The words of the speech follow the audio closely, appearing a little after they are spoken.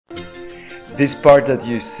This part that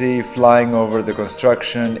you see flying over the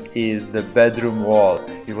construction is the bedroom wall.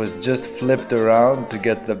 It was just flipped around to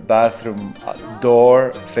get the bathroom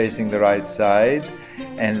door facing the right side,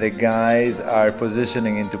 and the guys are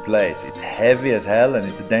positioning into place. It's heavy as hell and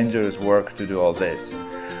it's dangerous work to do all this.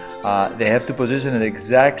 They have to position it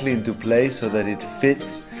exactly into place so that it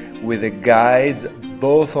fits with the guides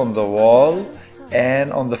both on the wall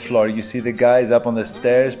and on the floor. You see the guys up on the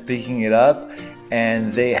stairs picking it up,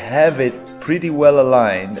 and they have it pretty well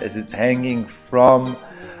aligned as it's hanging from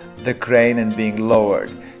the crane and being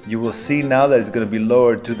lowered. You will see now that it's going to be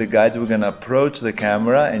lowered to the guides. We're going to approach the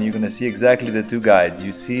camera and you're going to see exactly the two guides.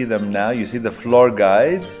 You see them now. You see the floor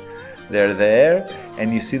guides. They're there,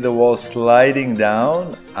 and you see the wall sliding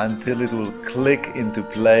down until it will click into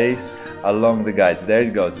place along the guides. There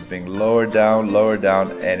it goes. It's being lowered down,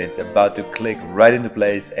 and it's about to click right into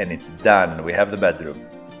place, and it's done. We have the bedroom.